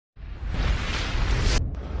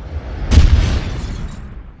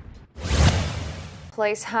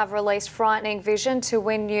Police have released frightening vision to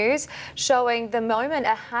Win News, showing the moment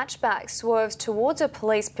a hatchback swerves towards a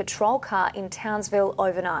police patrol car in Townsville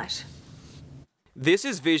overnight. This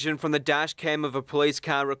is vision from the dash cam of a police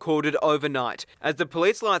car recorded overnight. As the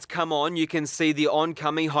police lights come on, you can see the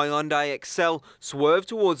oncoming Hyundai Excel swerve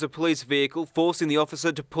towards a police vehicle, forcing the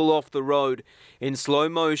officer to pull off the road. In slow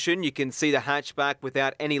motion, you can see the hatchback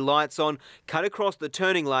without any lights on cut across the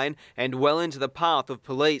turning lane and well into the path of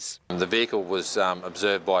police. The vehicle was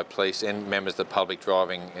observed by police and members of the public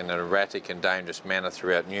driving in an erratic and dangerous manner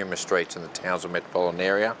throughout numerous streets in the Townsville metropolitan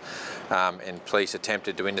area, and police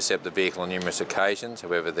attempted to intercept the vehicle on numerous occasions.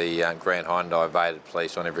 However, the Grand Hyundai evaded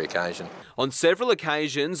police on every occasion. On several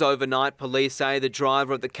occasions overnight, police say the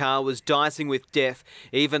driver of the car was dicing with death,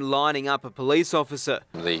 even lining up a police officer.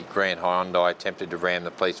 The Grand Hyundai attempted to ram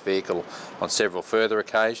the police vehicle on several further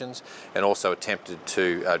occasions and also attempted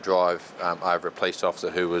to drive over a police officer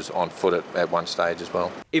who was on foot at one stage as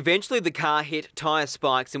well. Eventually the car hit tyre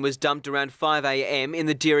spikes and was dumped around 5 a.m. in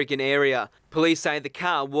the Dirrigan area. Police say the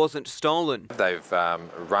car wasn't stolen. They've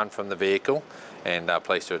run from the vehicle, and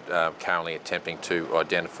police are currently attempting to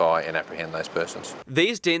identify and apprehend those persons.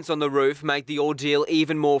 These dents on the roof make the ordeal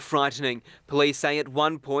even more frightening. Police say at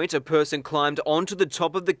one point a person climbed onto the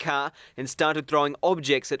top of the car and started throwing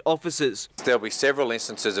objects at officers. There'll be several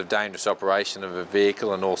instances of dangerous operation of a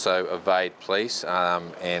vehicle and also evade police,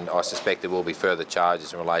 and I suspect there will be further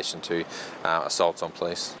charges in relation to assaults on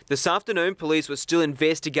police. This afternoon, police were still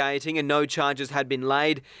investigating and no charges had been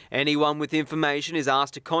laid. Anyone with information is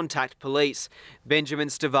asked to contact police. Benjamin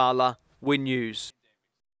Stavala, Win News.